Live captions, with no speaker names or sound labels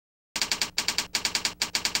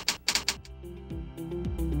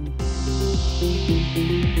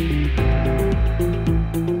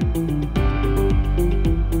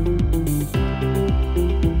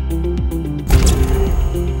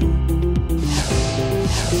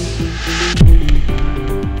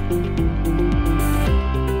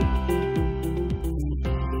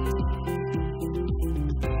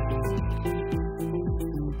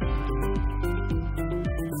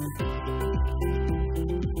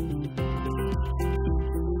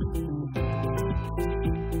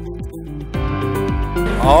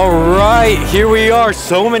All right, here we are.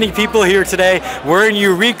 So many people here today. We're in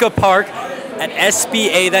Eureka Park at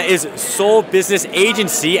SBA, that is Seoul Business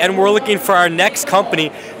Agency, and we're looking for our next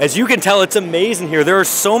company. As you can tell, it's amazing here. There are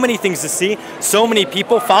so many things to see, so many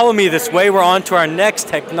people. Follow me this way. We're on to our next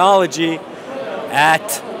technology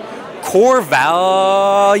at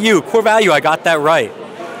COREVALUE. COREVALUE, I got that right.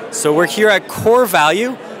 So we're here at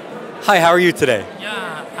COREVALUE. Hi, how are you today?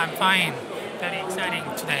 Yeah, I'm fine. Very exciting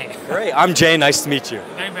today. Great, I'm Jay, nice to meet you.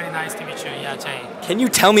 Very nice to meet you. Yeah, Jay. Can you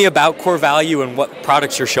tell me about COREVALUE and what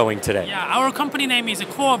products you're showing today? Yeah, our company name is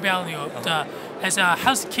COREVALUE. As a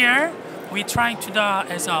healthcare, we trying to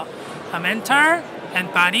as a mental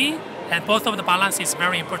and body, and both of the balance is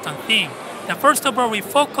very important thing. First of all, we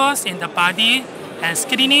focus in the body and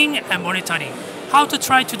screening and monitoring. How to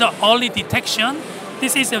try to the early detection.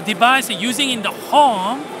 This is a device using in the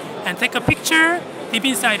home and take a picture deep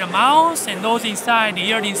inside the mouth and nose inside, the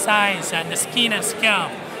ear inside, and the skin and scalp.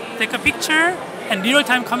 Take a picture and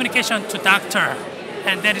real-time communication to doctor,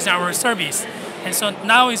 and that is our service. And so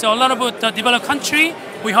now is a lot of the developed country.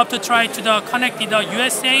 We hope to try to connect the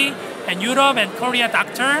USA and Europe and Korea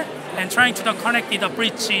doctor, and trying to connect the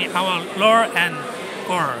bridge our law and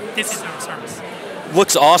goal. This is our service.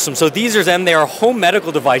 Looks awesome. So these are them. They are home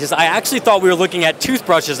medical devices. I actually thought we were looking at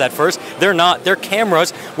toothbrushes at first. They're not. They're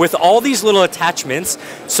cameras with all these little attachments.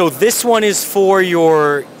 So this one is for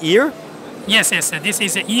your ear? Yes. This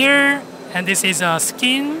is ear, and this is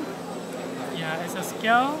skin. Yeah, it's a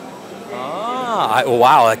scalp. Ah,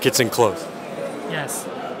 wow, that gets in close. Yes.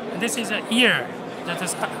 And this is ear. That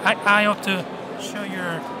is, I have to show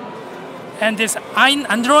you. And this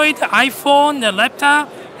Android, iPhone, the laptop,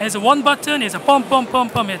 has one button, is a pump,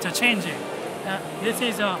 it's a changing. This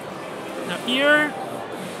is the ear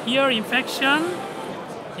infection,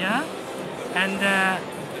 yeah, and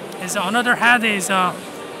is another head is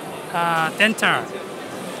dental.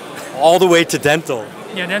 All the way to dental.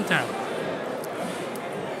 Yeah, dental.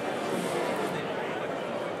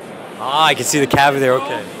 Ah, I can see the cavity there.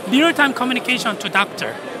 Okay. Real-time communication to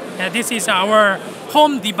doctor. This is our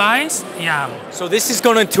home device. Yeah. So this is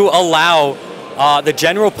going to allow the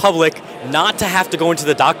general public not to have to go into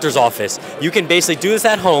the doctor's office. You can basically do this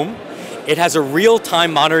at home. It has a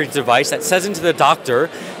real-time monitoring device that says into the doctor.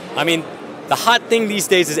 I mean, the hot thing these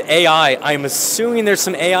days is AI. I'm assuming there's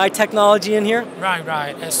some AI technology in here?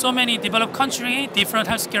 Right. So many developed countries, different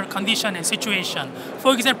healthcare condition and situation.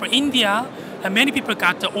 For example, India, many people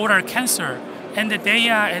got the oral cancer, and they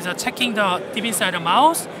is checking the deep inside the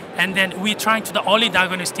mouth, and then we trying to the early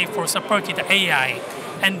diagnostic for supporting the AI,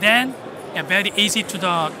 and then very easy to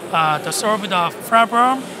solve the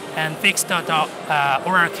problem and fix the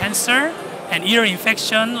oral cancer and ear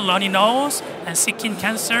infection, runny nose, and skin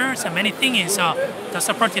cancer. So many things is the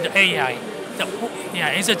supported AI.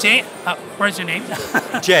 Is a J. What's your name?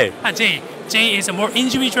 Jay. J is more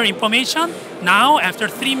individual information. Now after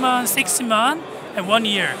 3 months, 6 months, and 1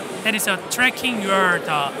 year, that is tracking your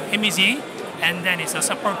imaging, and then it's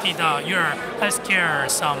supported your healthcare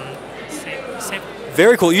safe.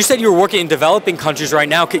 Very cool. You said you were working in developing countries right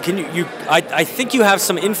now. Can you? I think you have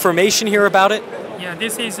some information here about it. Yeah,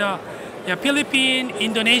 this is Philippines,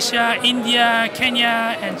 Indonesia, India,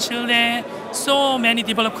 Kenya, and Chile. So many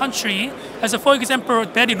developed countries. As for example,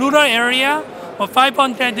 very rural area, or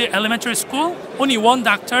 500 elementary school, only one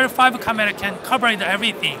doctor, 5 camera can cover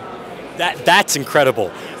everything. That's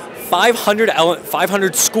incredible.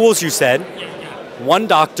 500 schools, you said. Yeah. One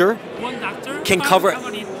doctor. Can cover.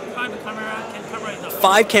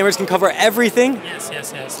 5 cameras can cover everything? Yes.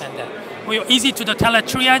 And we easy to the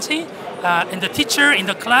teletriage, and the teacher in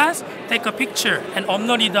the class take a picture and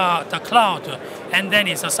upload the cloud, and then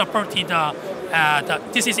it's supported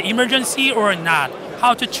this is emergency or not,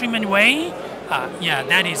 how to treatment way.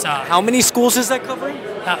 That is. How many schools is that covering?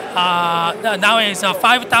 Now it's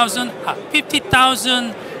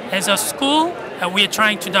 50,000 as a school. We are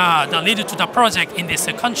trying to lead to the project in this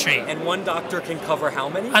country. And one doctor can cover how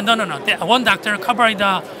many? No. One doctor covering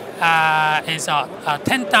is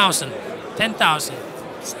 10,000. 10,000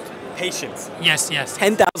 patients. Yes.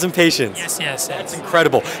 10,000 patients. Yes. That's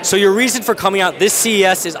incredible. So your reason for coming out this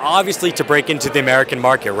CES is obviously to break into the American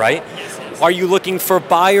market, right? Yes. Are you looking for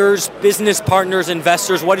buyers, business partners,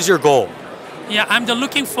 investors? What is your goal? Yeah, I'm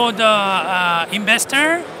looking for the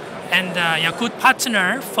investor and good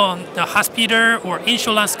partner from the hospital or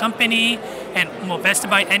insurance company, and best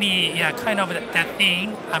by any kind of that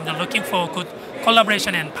thing. I'm looking for good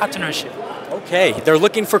collaboration and partnership. Okay, they're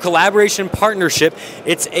looking for collaboration partnership.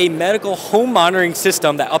 It's a medical home monitoring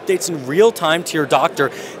system that updates in real time to your doctor.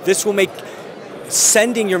 This will make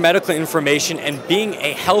sending your medical information and being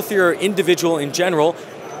a healthier individual in general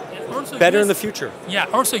Also better in the future. Yeah,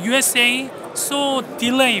 also USA so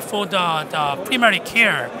delay for the primary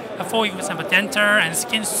care. For example, dental and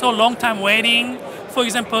skin, so long time waiting. For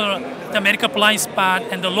example, the medical blind spot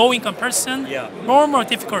and the low income person, more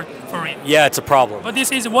difficult for it. Yeah, it's a problem. But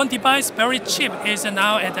this is one device, very cheap. It's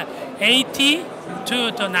now at $80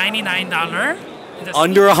 to $99.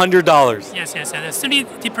 Under $100. Yes, and the 3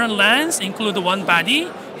 different lens include one body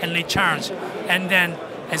and recharge. And then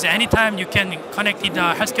as anytime you can connect with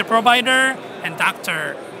the healthcare provider and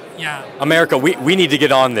doctor. Yeah. America, we need to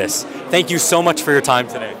get on this. Thank you so much for your time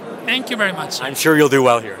today. Thank you very much. I'm sure you'll do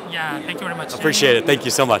well here. Yeah, thank you very much. Appreciate it. Thank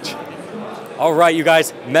you so much. All right, you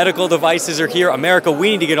guys, medical devices are here. America,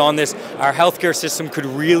 we need to get on this. Our healthcare system could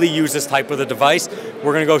really use this type of a device.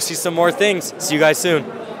 We're going to go see some more things. See you guys soon.